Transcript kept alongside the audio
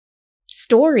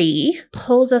story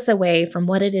pulls us away from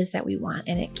what it is that we want,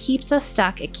 and it keeps us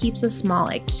stuck, it keeps us small,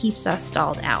 it keeps us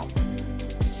stalled out.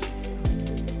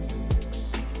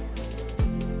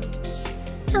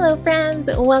 Hello friends,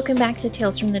 welcome back to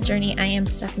Tales from the Journey. I am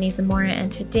Stephanie Zamora,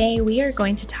 and today we are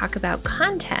going to talk about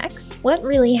context, what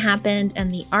really happened, and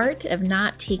the art of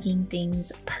not taking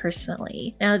things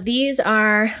personally. Now, these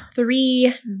are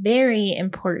three very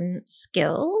important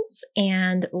skills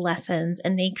and lessons,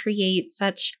 and they create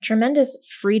such tremendous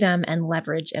freedom and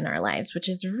leverage in our lives, which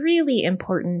is really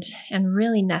important and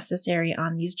really necessary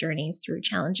on these journeys through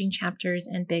challenging chapters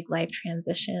and big life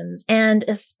transitions, and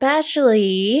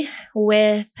especially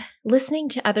with listening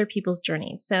to other people's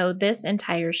journeys. So this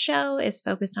entire show is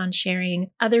focused on sharing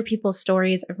other people's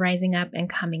stories of rising up and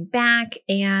coming back.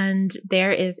 And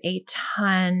there is a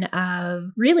ton of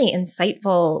really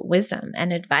insightful wisdom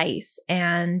and advice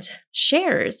and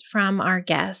shares from our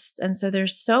guests. And so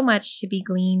there's so much to be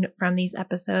gleaned from these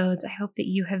episodes. I hope that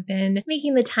you have been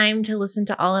making the time to listen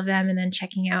to all of them and then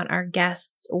checking out our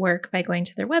guests' work by going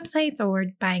to their websites or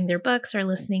buying their books or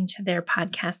listening to their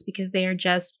podcasts, because they are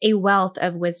just a wealth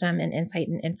of wisdom and insight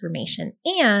and information.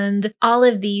 And all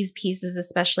of these pieces,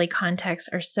 especially context,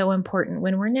 are so important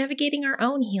when we're navigating our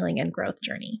own healing and growth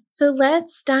journey. So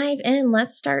let's dive in.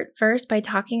 Let's start first by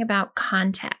talking about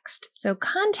context. So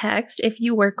context, if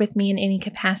you work with me in any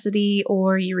capacity,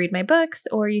 or you read my books,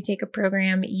 or you take a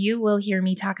program, you will hear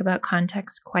me talk about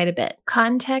context quite a bit.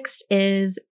 Context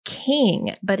is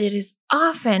king, but it is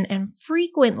often and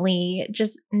frequently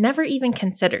just never even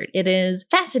considered. It is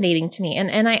fascinating to me.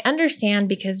 And I understand,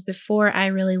 because before I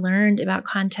really learned about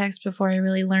context, before I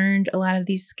really learned a lot of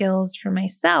these skills for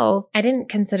myself, I didn't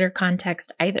consider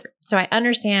context either. So I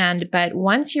understand, but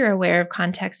once you're aware of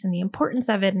context and the importance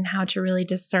of it and how to really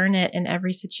discern it in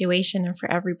every situation and for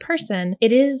every person,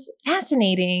 it is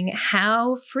fascinating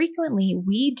how frequently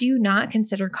we do not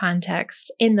consider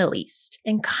context in the least.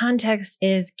 And context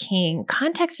is king.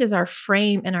 Context is our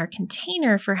frame and our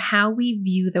container for how we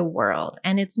view the world.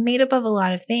 And it's made up of a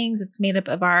lot of things. It's made up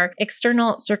of our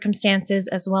external circumstances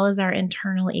as well as our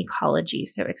internal ecology.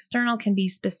 So external can be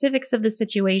specifics of the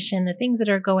situation, the things that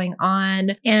are going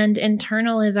on, and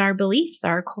internal is our beliefs,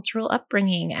 our cultural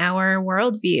upbringing, our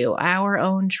worldview, our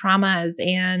own traumas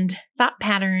and thought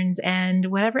patterns, and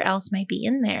whatever else might be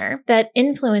in there that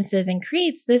influences and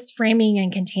creates this framing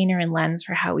and container and lens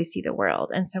for how we see the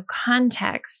world. And so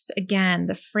context, again,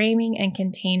 the framing and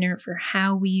container for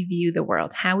how we view the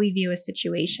world, how we view a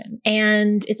situation.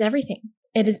 And it's everything.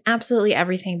 It is absolutely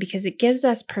everything, because it gives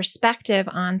us perspective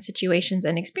on situations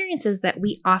and experiences that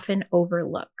we often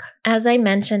overlook. As I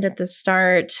mentioned at the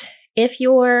start, if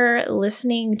you're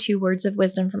listening to words of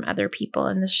wisdom from other people,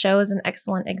 and this show is an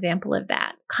excellent example of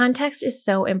that, context is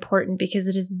so important, because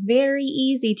it is very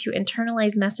easy to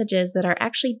internalize messages that are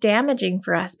actually damaging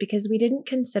for us because we didn't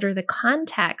consider the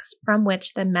context from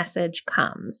which the message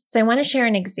comes. So I want to share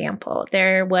an example.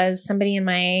 There was somebody in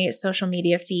my social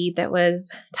media feed that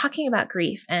was talking about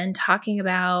grief and talking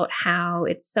about how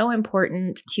it's so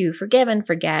important to forgive and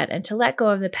forget, and to let go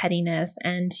of the pettiness,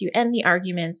 and to end the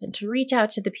arguments, and to reach out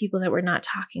to the people that we're not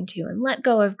talking to, and let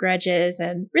go of grudges,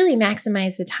 and really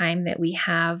maximize the time that we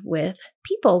have with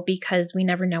people, because we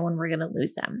never know when we're going to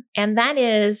lose them. And that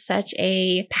is such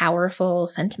a powerful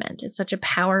sentiment. It's such a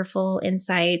powerful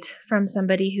insight from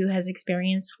somebody who has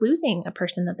experienced losing a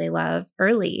person that they love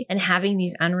early and having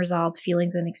these unresolved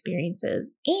feelings and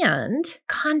experiences. And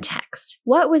context.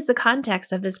 What was the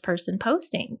context of this person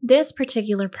posting? This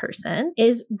particular person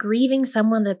is grieving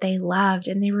someone that they loved,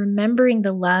 and they're remembering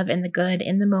the love and the good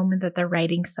in the moment that they're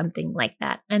writing something like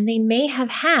that. And they may have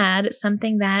had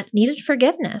something that needed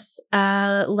forgiveness,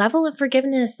 a level of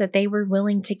forgiveness that they were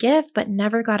willing to give, but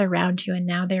never got around to. And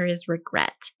now there is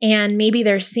regret. And maybe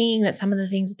they're seeing that some of the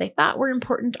things that they thought were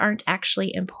important aren't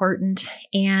actually important,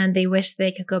 and they wish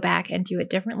they could go back and do it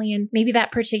differently. And maybe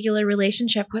that particular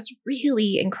relationship was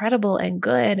really incredible and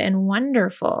good and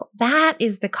wonderful. That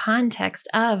is the context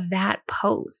of that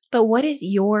post. But what is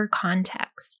your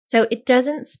context? So it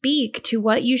doesn't speak to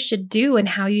what you should do and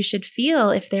how you should feel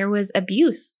if there was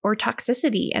abuse or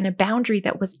toxicity and a boundary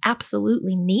that was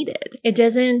absolutely needed. It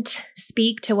doesn't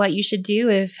speak to what you should do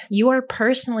if you are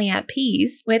personally at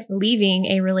peace with leaving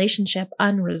a relationship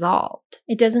unresolved.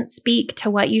 It doesn't speak to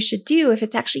what you should do if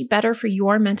it's actually better for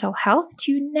your mental health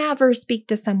to never speak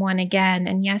to someone again.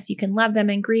 And yes, you can love them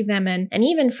and grieve them and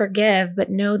even forgive, but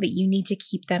know that you need to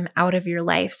keep them out of your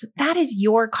life. So that is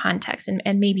your context.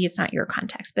 And maybe it's not your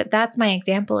context, but that's my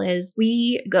example is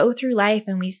we go through life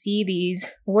and we see these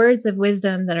words of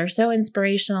wisdom that are so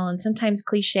inspirational and sometimes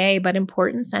cliche, but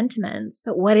important sentiments.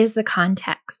 But what is the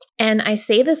context? And I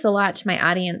say this a lot to my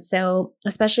audience. So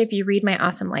especially if you read my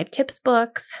Awesome Life Tips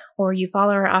books, or you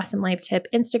follow our Awesome Life Tip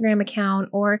Instagram account,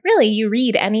 or really you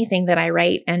read anything that I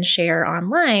write and share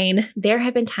online, there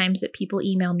have been times that people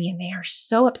email me and they are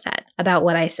so upset about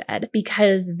what I said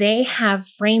because they have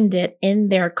framed it in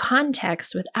their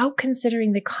context without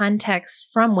considering the context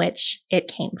from which it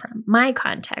came from. My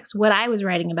context, what I was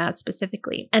writing about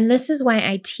specifically. And this is why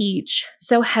I teach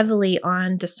so heavily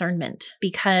on discernment,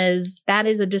 because that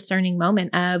is a discerning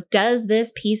moment of, does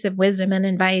this piece of wisdom and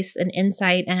advice and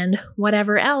insight and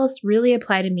whatever else really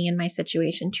apply to me in my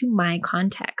situation, to my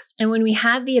context? And when we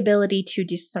have the ability to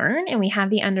discern and we have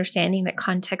the understanding that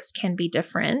context can be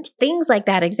different, things like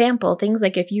that example, things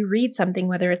like if you read something,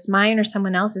 whether it's mine or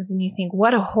someone else's, and you think,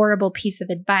 what a horrible piece of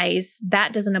advice,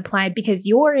 that doesn't apply because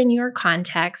you're in your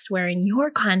context, where in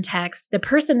your context, the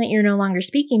person that you're no longer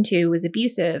speaking to was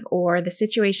abusive, or the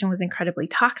situation was incredibly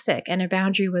toxic and a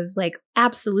boundary was like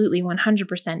absolutely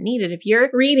 100% needed. If you're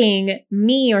reading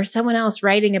me or someone else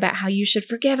writing about how you should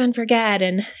forgive and forget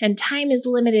and time is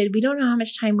limited, we don't know how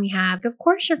much time we have, of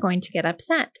course you're going to get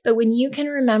upset. But when you can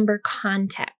remember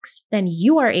context, then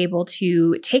you are able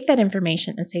to take that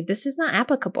information and say, this is not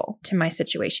applicable to my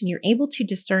situation. You're able to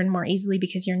discern more easily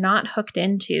because you're not hooked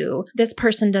into this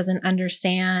person doesn't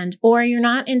understand, or you're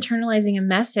not internalizing a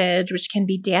message which can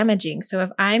be damaging. So if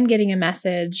I'm getting a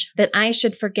message that I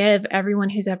should forgive everyone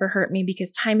who's ever hurt me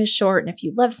because time is short, and if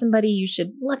you love somebody, you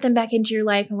should let them back into your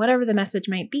life, and whatever the message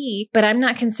might be, but I'm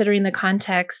not considering the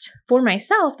context for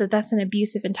myself that that's an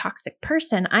abusive and toxic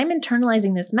person, I'm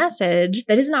internalizing this message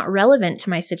that is not relevant to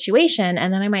my situation,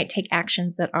 and then I might take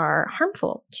actions that are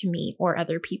harmful to me or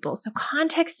other people. So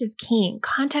context is king.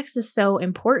 Context is so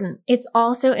important. It's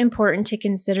also important to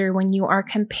consider when you are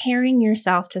comparing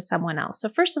yourself to someone else. So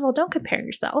first of all, don't compare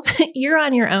yourself. You're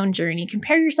on your own journey.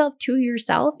 Compare yourself to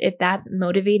yourself if that's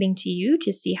motivating to you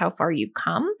to see how far you've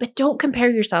come, but don't compare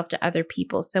yourself to other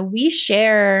people. So we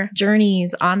share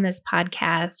journeys on this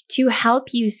podcast to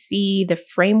help you see the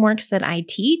frameworks that I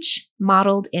teach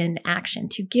modeled in action,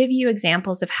 to give you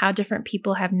examples of how different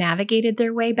people have navigated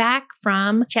their way back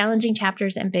from challenging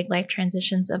chapters and big life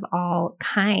transitions of all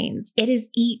kinds. It is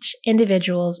each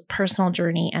individual's personal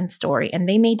journey and story, and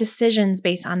they made decisions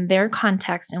based on their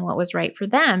context and what was right for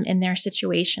them in their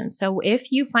situation. So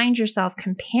if you find yourself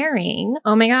comparing,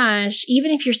 oh my gosh,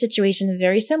 even if your situation is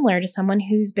very similar to someone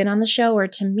who's been on the show or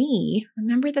to me,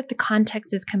 remember that the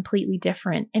context is completely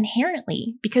different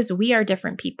inherently because we are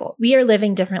different people. We are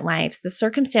living different lives. The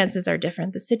circumstances are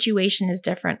different. The situation is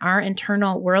different. Our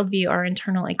internal worldview, our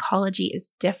internal ecology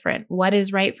is different. What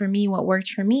is right for me, what worked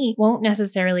for me, won't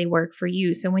necessarily work for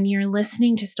you. So when you're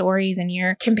listening to stories and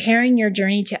you're comparing your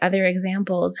journey to other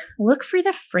examples, look for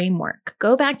the framework.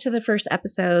 Go back to the first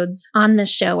episodes on this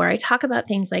show where I talk about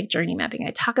things like journey mapping.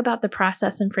 I talk about the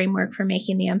process and framework for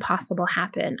making the impossible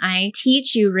happen. I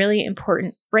teach you really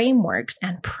important frameworks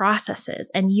and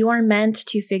processes, and you are meant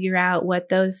to figure out what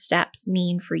those steps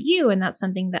mean for you. And that's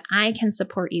something that I can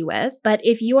support you with. But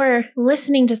if you are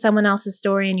listening to someone else's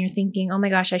story and you're thinking, oh my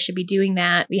gosh, I should be doing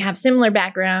that. We have similar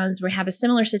backgrounds. We have a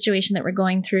similar situation that we're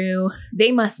going through.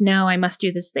 They must know I must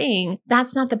do this thing.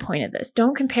 That's not the point of this.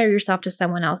 Don't compare yourself to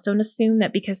someone else. Don't assume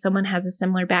that because someone has a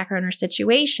similar background or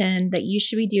situation that you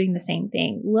should be doing the same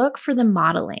thing. Look for the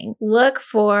modeling. Look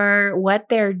for what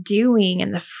they're doing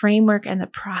and the framework and the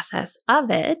process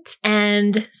of it,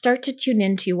 and start to tune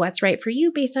into what's right for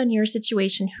you based on your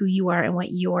situation, who you are, and what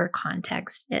your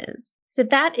context is. So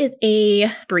that is a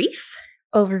brief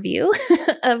overview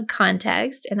of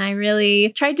context. And I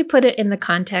really tried to put it in the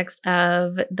context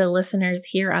of the listeners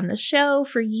here on the show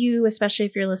for you, especially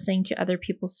if you're listening to other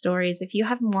people's stories. If you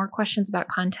have more questions about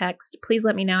context, please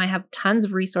let me know. I have tons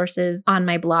of resources on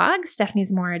my blog,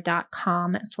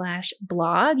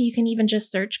 stephaniezamora.com/blog. You can even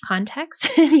just search context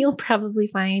and you'll probably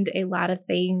find a lot of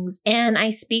things. And I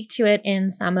speak to it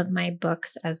in some of my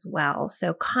books as well.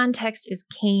 So context is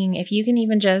king. If you can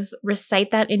even just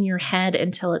recite that in your head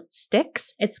until it sticks,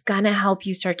 it's going to help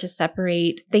you start to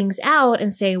separate things out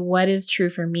and say, what is true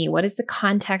for me? What is the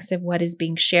context of what is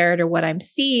being shared or what I'm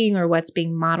seeing or what's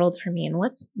being modeled for me? And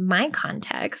what's my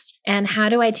context? And how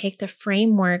do I take the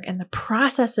framework and the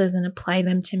processes and apply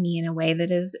them to me in a way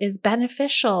that is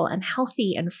beneficial and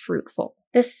healthy and fruitful?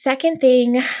 The second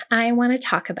thing I want to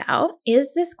talk about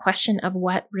is this question of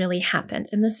what really happened.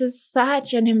 And this is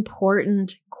such an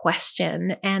important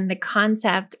question, and the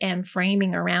concept and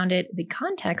framing around it, the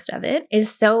context of it,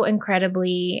 is so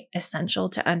incredibly essential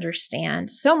to understand.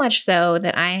 So much so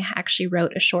that I actually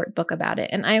wrote a short book about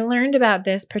it. And I learned about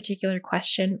this particular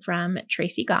question from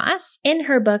Tracy Goss in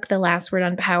her book, The Last Word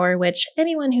on Power, which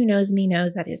anyone who knows me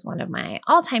knows that is one of my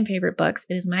all-time favorite books.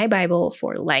 It is my Bible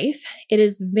for life. It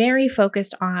is very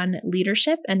focused on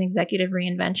leadership and executive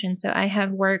reinvention. So I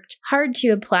have worked hard to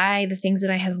apply the things that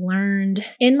I have learned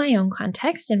in my own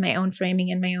context, in my own framing,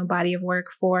 in my own body of work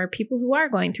for people who are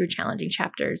going through challenging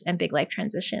chapters and big life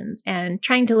transitions and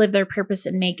trying to live their purpose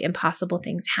and make impossible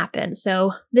things happen.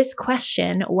 So this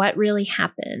question, what really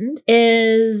happened,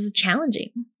 is challenging.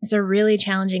 It's a really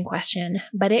challenging question,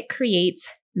 but it creates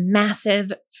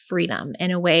massive freedom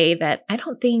in a way that I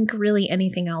don't think really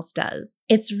anything else does.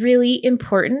 It's really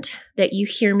important that you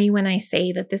hear me when I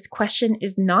say that this question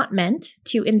is not meant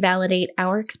to invalidate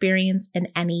our experience in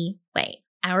any way.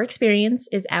 Our experience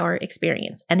is our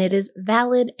experience, and it is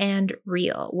valid and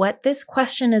real. What this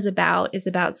question is about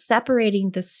separating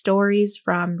the stories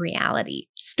from reality.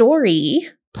 Story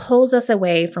pulls us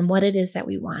away from what it is that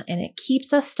we want, and it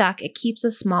keeps us stuck, it keeps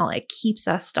us small, it keeps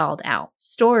us stalled out.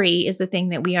 Story is the thing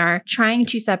that we are trying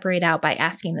to separate out by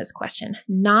asking this question,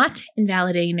 not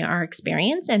invalidating our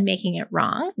experience and making it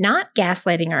wrong, not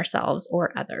gaslighting ourselves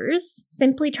or others,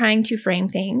 simply trying to frame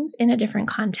things in a different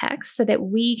context so that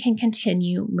we can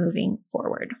continue moving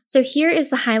forward. So here is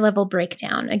the high-level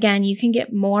breakdown. Again, you can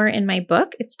get more in my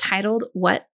book. It's titled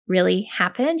What Really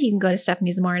Happened. You can go to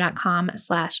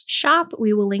stephaniezamora.com/shop.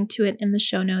 We will link to it in the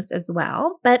show notes as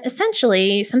well. But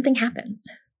essentially, something happens.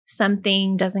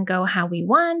 Something doesn't go how we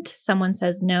want. Someone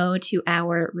says no to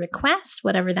our request,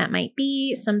 whatever that might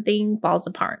be. Something falls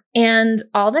apart. And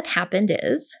all that happened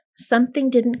is something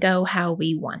didn't go how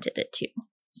we wanted it to.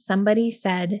 Somebody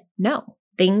said no.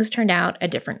 Things turned out a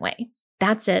different way.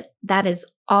 That's it. That is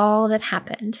all that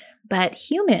happened. But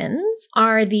humans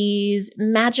are these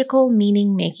magical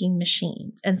meaning-making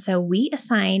machines. And so we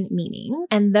assign meaning,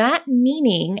 and that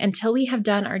meaning, until we have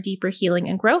done our deeper healing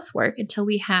and growth work, until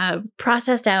we have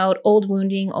processed out old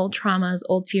wounding, old traumas,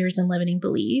 old fears, and limiting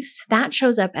beliefs, that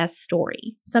shows up as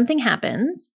story. Something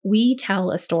happens, we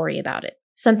tell a story about it.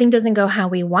 Something doesn't go how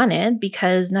we wanted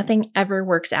because nothing ever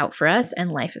works out for us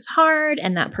and life is hard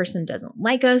and that person doesn't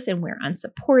like us and we're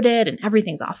unsupported and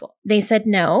everything's awful. They said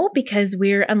no because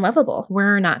we're unlovable.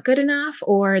 We're not good enough,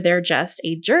 or they're just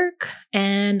a jerk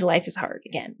and life is hard.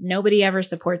 Again, nobody ever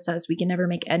supports us. We can never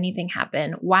make anything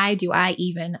happen. Why do I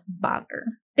even bother?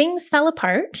 Things fell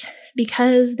apart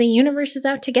because the universe is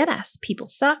out to get us. People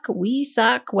suck, we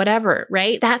suck, whatever,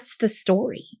 right? That's the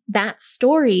story. That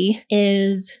story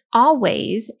is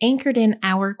always anchored in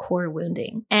our core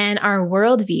wounding and our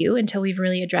worldview until we've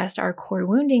really addressed our core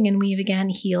wounding and we've again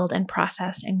healed and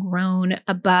processed and grown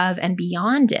above and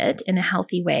beyond it in a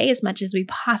healthy way as much as we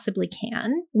possibly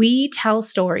can. We tell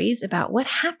stories about what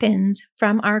happens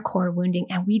from our core wounding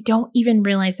and we don't even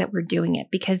realize that we're doing it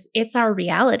because it's our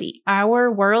reality.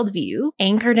 Our worldview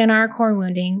anchored in our core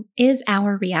wounding is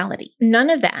our reality. None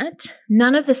of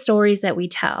the stories that we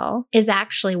tell is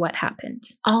actually what happened.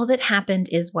 All that happened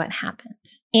is what happened.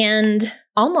 And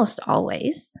almost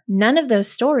always, none of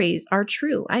those stories are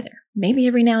true either. Maybe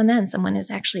every now and then someone is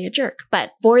actually a jerk.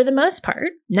 But for the most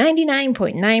part,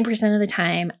 99.9% of the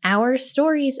time, our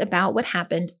stories about what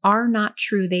happened are not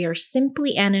true. They are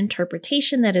simply an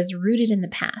interpretation that is rooted in the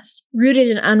past, rooted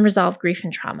in unresolved grief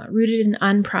and trauma, rooted in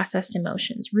unprocessed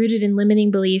emotions, rooted in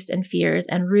limiting beliefs and fears,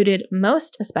 and rooted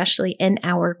most especially in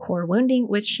our core wounding,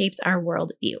 which shapes our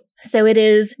worldview. So it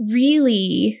is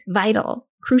really vital,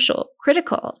 crucial,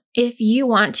 critical. If you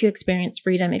want to experience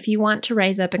freedom, if you want to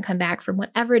rise up and come back from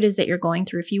whatever it is that you're going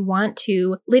through, if you want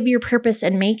to live your purpose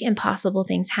and make impossible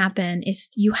things happen,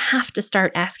 you have to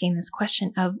start asking this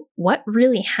question of what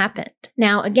really happened.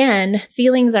 Now, again,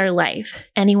 feelings are life.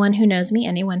 Anyone who knows me,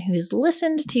 anyone who has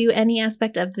listened to any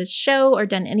aspect of this show or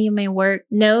done any of my work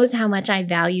knows how much I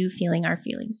value feeling our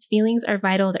feelings. Feelings are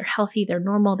vital. They're healthy. They're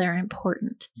normal. They're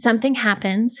important. Something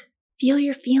happens. Feel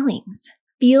your feelings.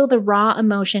 Feel the raw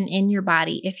emotion in your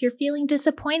body. If you're feeling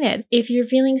disappointed, if you're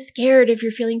feeling scared, if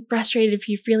you're feeling frustrated, if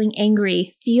you're feeling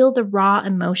angry, feel the raw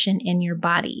emotion in your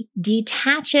body.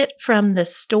 Detach it from the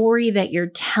story that you're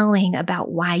telling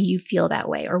about why you feel that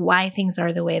way or why things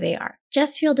are the way they are.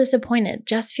 Just feel disappointed.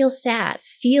 Just feel sad.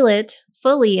 Feel it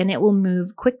fully and it will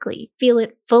move quickly. Feel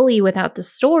it fully without the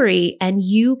story and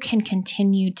you can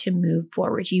continue to move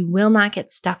forward. You will not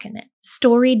get stuck in it.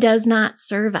 Story does not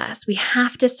serve us. We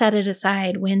have to set it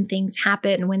aside when things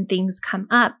happen, when things come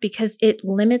up, because it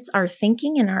limits our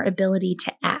thinking and our ability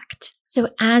to act. So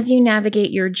as you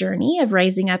navigate your journey of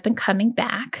rising up and coming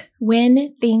back,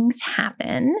 when things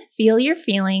happen, feel your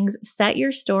feelings, set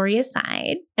your story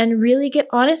aside, and really get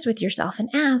honest with yourself and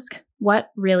ask, what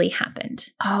really happened?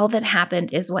 All that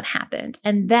happened is what happened.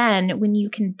 And then when you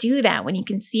can do that, when you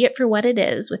can see it for what it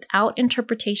is without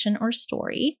interpretation or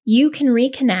story, you can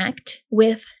reconnect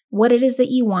with what it is that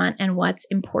you want and what's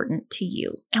important to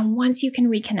you. And once you can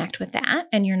reconnect with that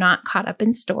and you're not caught up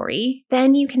in story,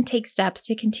 then you can take steps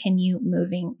to continue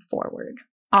moving forward.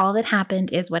 All that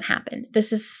happened is what happened.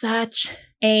 This is such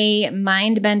a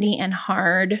mind-bending and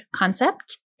hard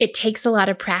concept. It takes a lot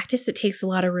of practice. It takes a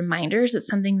lot of reminders. It's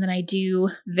something that I do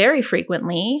very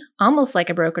frequently, almost like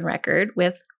a broken record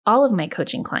with all of my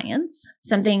coaching clients,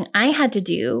 something I had to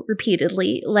do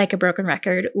repeatedly, like a broken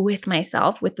record with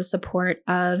myself, with the support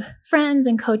of friends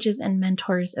and coaches and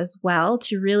mentors as well,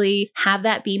 to really have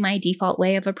that be my default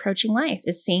way of approaching life,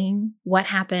 is seeing what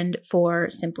happened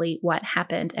for simply what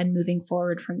happened and moving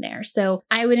forward from there. So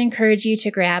I would encourage you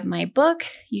to grab my book.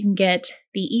 You can get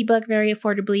the ebook very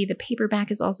affordably. The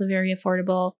paperback is also very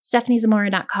affordable.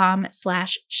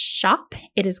 stephaniezamora.com/shop.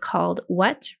 It is called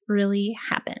What Really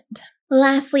Happened.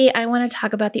 Lastly, I want to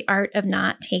talk about the art of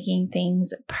not taking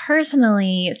things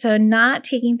personally. So not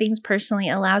taking things personally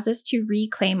allows us to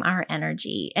reclaim our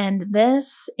energy. And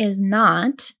this is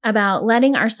not about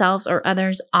letting ourselves or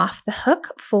others off the hook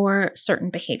for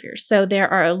certain behaviors. So there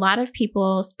are a lot of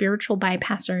people, spiritual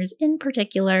bypassers in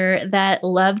particular, that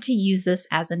love to use this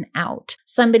as an out.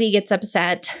 Somebody gets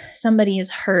upset, somebody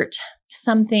is hurt,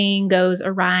 something goes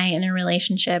awry in a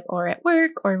relationship or at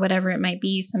work or whatever it might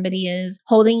be. Somebody is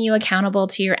holding you accountable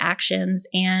to your actions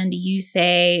and you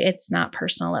say, it's not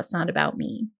personal. It's not about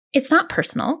me. It's not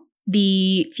personal.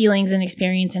 The feelings and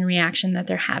experience and reaction that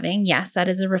they're having, yes, that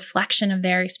is a reflection of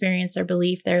their experience, their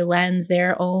belief, their lens,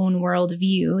 their own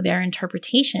worldview, their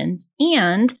interpretations,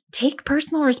 and take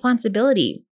personal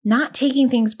responsibility. Not taking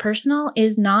things personal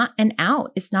is not an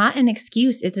out. It's not an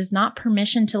excuse. It is not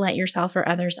permission to let yourself or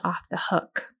others off the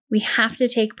hook. We have to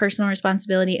take personal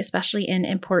responsibility, especially in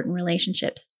important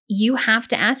relationships. You have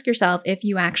to ask yourself if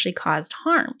you actually caused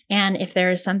harm and if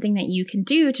there is something that you can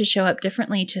do to show up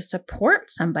differently to support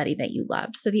somebody that you love.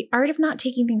 So the art of not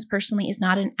taking things personally is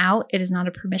not an out. It is not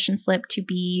a permission slip to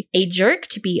be a jerk,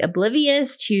 to be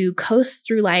oblivious, to coast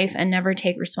through life and never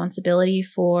take responsibility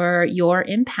for your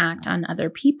impact on other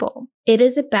people. It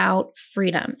is about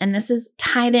freedom. And this is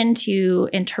tied into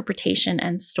interpretation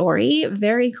and story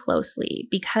very closely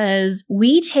because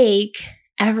we take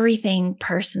everything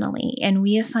personally and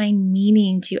we assign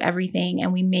meaning to everything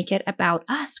and we make it about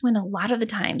us when a lot of the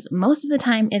times, most of the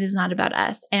time, it is not about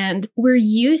us. And we're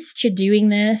used to doing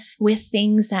this with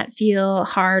things that feel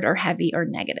hard or heavy or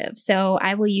negative. So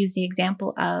I will use the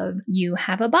example of you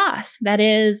have a boss that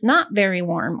is not very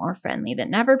warm or friendly, that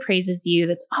never praises you,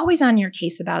 that's always on your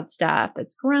case about stuff,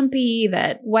 that's grumpy,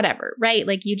 that whatever, right?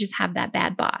 Like you just have that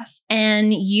bad boss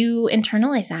and you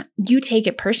internalize that. You take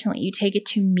it personally. You take it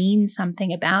to mean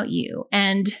something about you.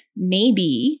 And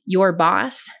maybe your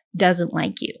boss doesn't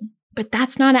like you, but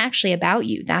that's not actually about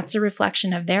you. That's a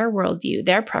reflection of their worldview,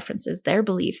 their preferences, their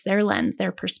beliefs, their lens,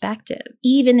 their perspective.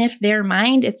 Even if their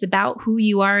mind, it's about who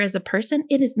you are as a person,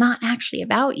 it is not actually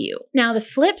about you. Now, the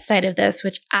flip side of this,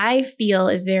 which I feel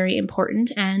is very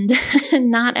important and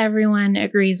not everyone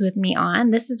agrees with me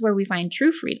on, this is where we find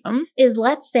true freedom, is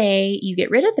let's say you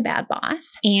get rid of the bad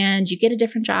boss and you get a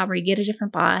different job or you get a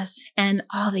different boss and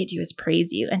all they do is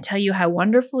praise you and tell you how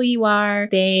wonderful you are.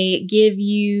 They give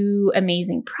you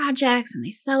amazing projects and they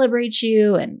celebrate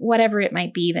you and whatever it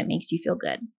might be that makes you feel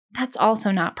good. That's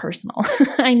also not personal.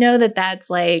 I know that that's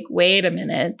like, wait a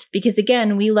minute, because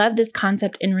again, we love this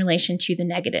concept in relation to the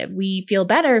negative. We feel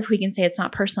better if we can say it's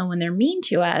not personal when they're mean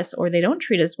to us or they don't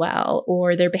treat us well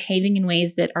or they're behaving in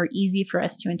ways that are easy for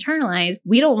us to internalize.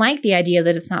 We don't like the idea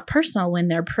that it's not personal when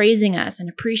they're praising us and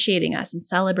appreciating us and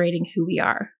celebrating who we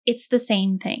are. It's the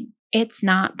same thing. It's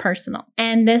not personal.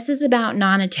 And this is about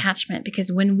non-attachment because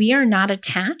when we are not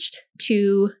attached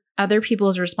to other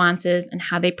people's responses and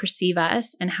how they perceive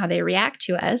us and how they react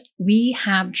to us, we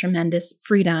have tremendous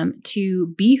freedom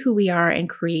to be who we are and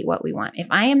create what we want. If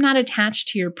I am not attached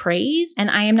to your praise and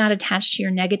I am not attached to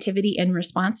your negativity in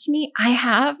response to me, I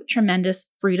have tremendous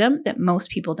freedom that most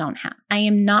people don't have. I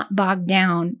am not bogged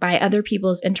down by other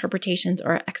people's interpretations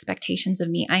or expectations of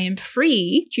me. I am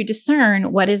free to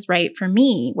discern what is right for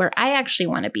me, where I actually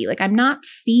want to be. Like, I'm not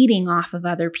feeding off of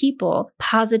other people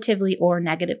positively or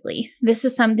negatively. This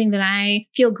is something that I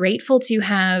feel grateful to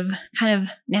have kind of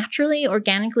naturally,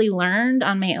 organically learned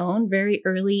on my own very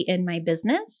early in my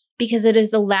business, because it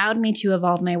has allowed me to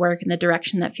evolve my work in the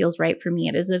direction that feels right for me.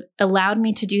 It has allowed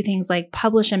me to do things like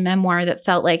publish a memoir that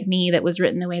felt like me, that was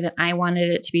written the way that I wanted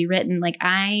it to be written. Like,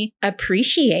 I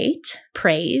appreciate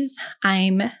praise.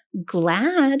 I'm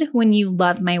glad when you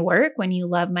love my work, when you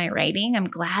love my writing. I'm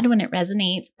glad when it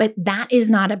resonates, but that is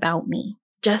not about me.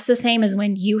 Just the same as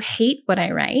when you hate what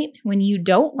I write, when you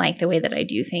don't like the way that I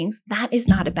do things, that is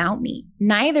not about me.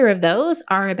 Neither of those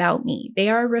are about me. They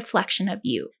are a reflection of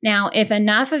you. Now, if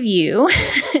enough of you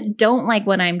don't like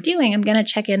what I'm doing, I'm going to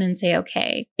check in and say,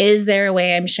 okay, is there a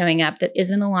way I'm showing up that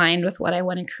isn't aligned with what I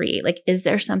want to create? Like, is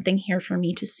there something here for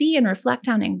me to see and reflect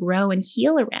on and grow and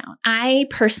heal around? I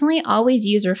personally always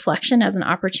use reflection as an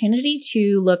opportunity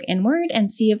to look inward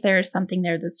and see if there is something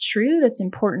there that's true, that's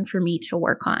important for me to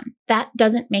work on. That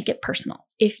doesn't make it personal.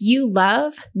 If you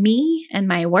love me and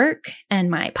my work and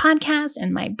my podcast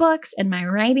and my books and my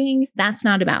writing, that's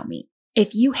not about me.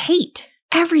 If you hate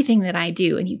everything that I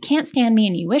do and you can't stand me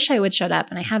and you wish I would shut up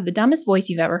and I have the dumbest voice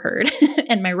you've ever heard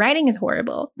and my writing is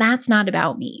horrible, that's not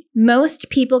about me. Most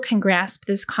people can grasp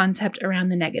this concept around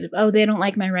the negative. Oh, they don't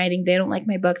like my writing. They don't like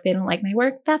my book. They don't like my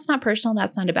work. That's not personal.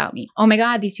 That's not about me. Oh my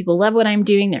God, these people love what I'm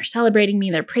doing. They're celebrating me.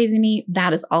 They're praising me.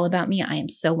 That is all about me. I am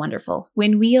so wonderful.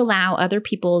 When we allow other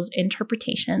people's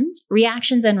interpretations,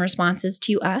 reactions, and responses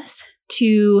to us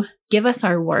to give us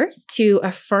our worth, to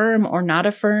affirm or not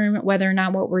affirm whether or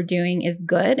not what we're doing is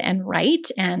good and right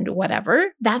and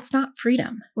whatever, that's not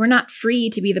freedom. We're not free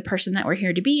to be the person that we're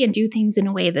here to be and do things in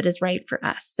a way that is right for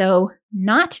us. So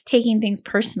not taking things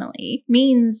personally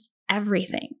means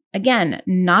everything. Again,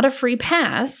 not a free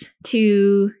pass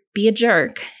to be a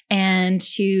jerk and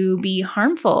to be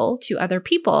harmful to other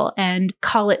people and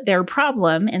call it their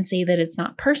problem and say that it's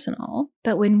not personal.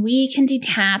 But when we can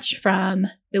detach from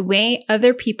the way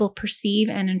other people perceive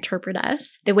and interpret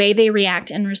us, the way they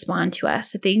react and respond to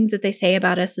us, the things that they say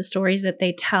about us, the stories that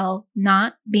they tell,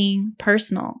 not being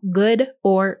personal, good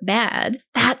or bad,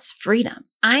 that's freedom.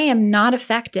 I am not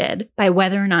affected by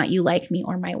whether or not you like me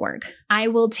or my work. I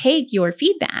will take your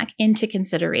feedback into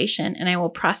consideration and I will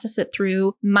process it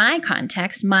through my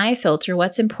context, my filter,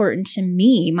 what's important to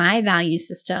me, my value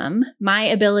system, my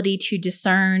ability to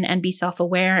discern and be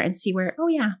self-aware and see where, oh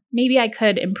yeah, maybe I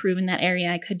could improve in that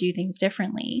area. I could do things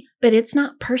differently. But it's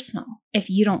not personal if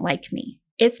you don't like me.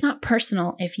 It's not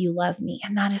personal if you love me.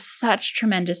 And that is such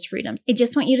tremendous freedom. I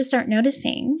just want you to start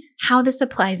noticing how this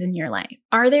applies in your life.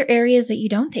 Are there areas that you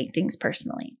don't take things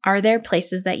personally? Are there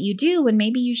places that you do when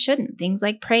maybe you shouldn't? Things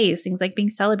like praise, things like being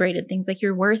celebrated, things like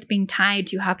your worth being tied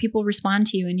to how people respond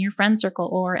to you in your friend circle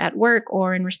or at work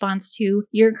or in response to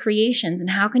your creations. And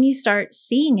how can you start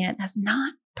seeing it as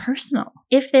not personal?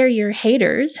 If they're your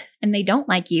haters and they don't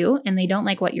like you and they don't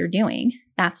like what you're doing,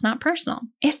 that's not personal.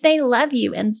 If they love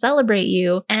you and celebrate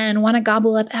you and want to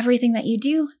gobble up everything that you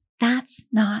do, that's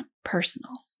not personal.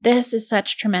 This is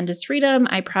such tremendous freedom.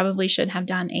 I probably should have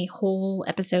done a whole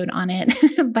episode on it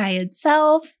by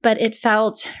itself, but it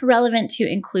felt relevant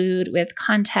to include with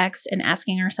context and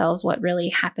asking ourselves what really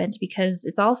happened, because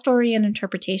it's all story and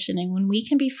interpretation. And when we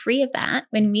can be free of that,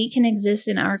 when we can exist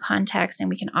in our context and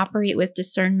we can operate with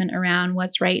discernment around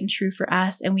what's right and true for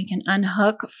us, and we can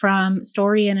unhook from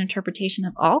story and interpretation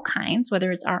of all kinds,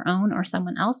 whether it's our own or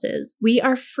someone else's, we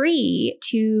are free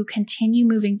to continue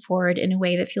moving forward in a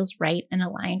way that feels right and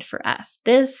aligned for us.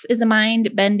 This is a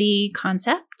mind-bendy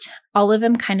concept. All of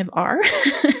them kind of are.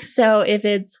 So if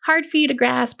it's hard for you to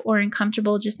grasp or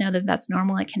uncomfortable, just know that that's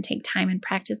normal. It can take time and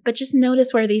practice, but just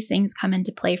notice where these things come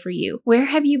into play for you. Where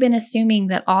have you been assuming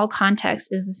that all context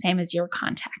is the same as your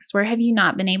context? Where have you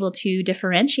not been able to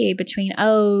differentiate between,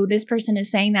 oh, this person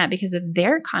is saying that because of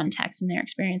their context and their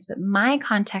experience, but my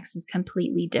context is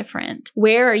completely different?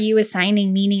 Where are you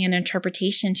assigning meaning and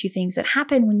interpretation to things that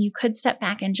happen when you could step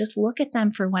back and just look at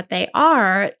them for what they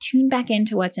are, tune back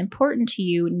into what's important to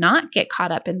you, not get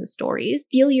caught up in the stories,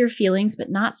 feel your feelings, but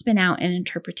not spin out an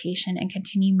interpretation, and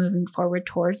continue moving forward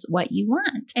towards what you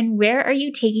want? And where are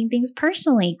you taking things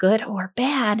personally, good or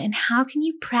bad? And how can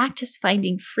you practice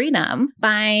finding freedom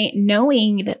by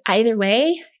knowing that either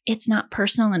way, it's not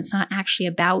personal and it's not actually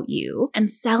about you, and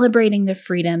celebrating the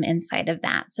freedom inside of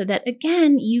that so that,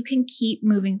 again, you can keep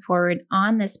moving forward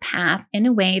on this path in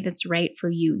a way that's right for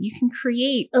you. You can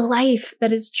create a life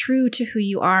that is true to who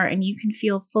you are, and you can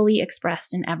feel fully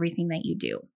expressed in everything that you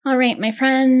do. All right, my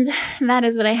friends, that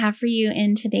is what I have for you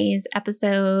in today's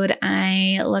episode.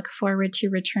 I look forward to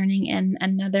returning in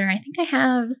another, I think I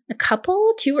have a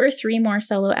couple, 2 or 3 more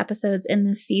solo episodes in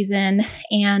this season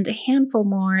and a handful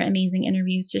more amazing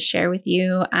interviews to share with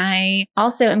you. I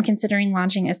also am considering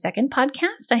launching a second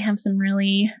podcast. I have some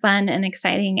really fun and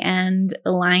exciting and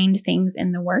aligned things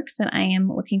in the works that I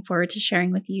am looking forward to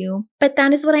sharing with you. But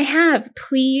that is what I have.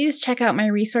 Please check out my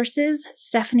resources,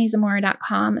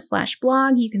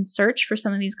 stephaniezamora.com/blog. You can search for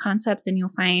some of these concepts and you'll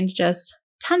find just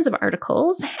tons of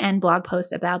articles and blog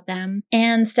posts about them.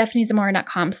 And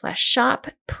stephaniezamora.com/shop.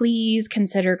 Please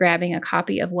consider grabbing a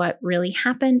copy of What Really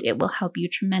Happened. It will help you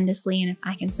tremendously. And if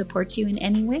I can support you in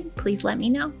any way, please let me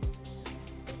know.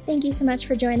 Thank you so much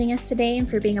for joining us today and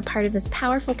for being a part of this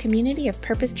powerful community of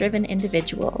purpose-driven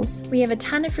individuals. We have a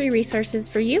ton of free resources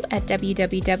for you at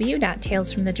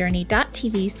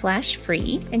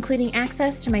www.talesfromthejourney.tv/free, including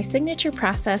access to my signature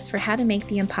process for how to make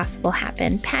the impossible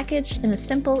happen, packaged in a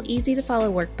simple,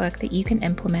 easy-to-follow workbook that you can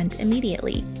implement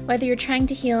immediately. Whether you're trying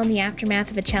to heal in the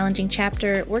aftermath of a challenging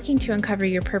chapter, working to uncover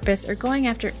your purpose, or going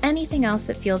after anything else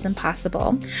that feels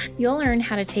impossible, you'll learn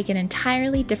how to take an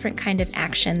entirely different kind of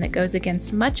action that goes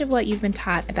against much of what you've been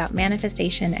taught about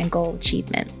manifestation and goal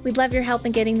achievement. We'd love your help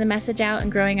in getting the message out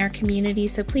and growing our community,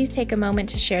 so please take a moment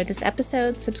to share this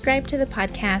episode, subscribe to the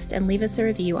podcast, and leave us a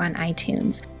review on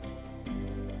iTunes.